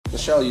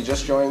Michele, you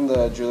just joined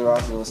the Julie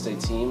Roth real estate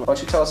team. Why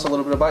don't you tell us a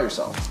little bit about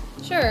yourself?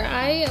 Sure.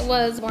 I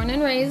was born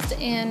and raised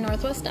in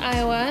Northwest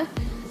Iowa,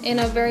 in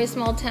a very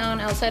small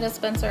town outside of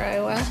Spencer,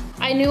 Iowa.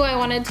 I knew I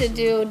wanted to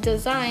do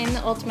design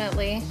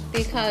ultimately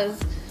because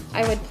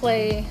I would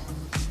play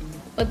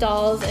with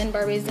dolls and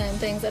Barbies and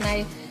things, and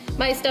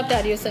my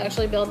stepdad used to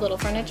actually build little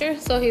furniture,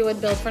 so he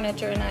would build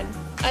furniture, and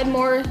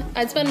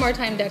I'd spend more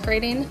time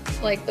decorating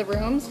like the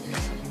rooms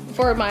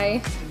for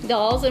my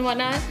dolls and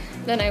whatnot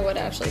than I would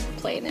actually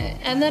play in it.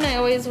 And then I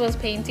always was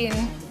painting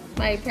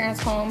my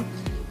parents' home,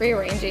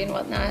 rearranging and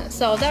whatnot.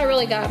 So that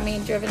really got me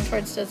driven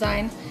towards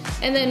design.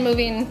 And then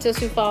moving to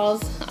Sioux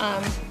Falls,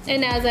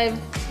 and as I've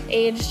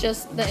aged,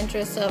 just the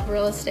interest of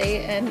real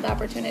estate and the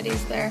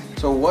opportunities there.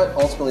 So what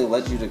ultimately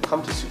led you to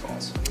come to Sioux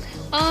Falls?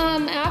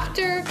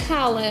 After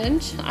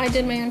college, I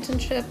did my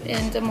internship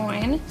in Des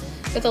Moines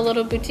with a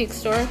little boutique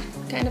store,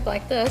 kind of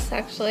like this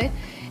actually.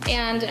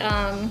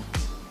 And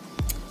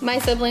my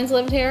siblings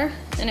lived here,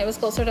 and it was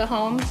closer to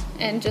home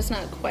and just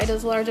not quite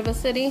as large of a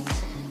city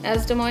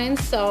as Des Moines,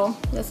 so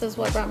this is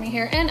what brought me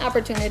here. And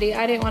opportunity.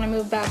 I didn't want to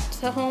move back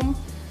to home,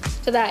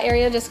 to that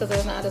area, just because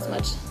there's not as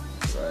much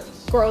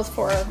growth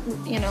for,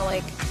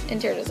 like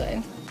interior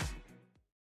design.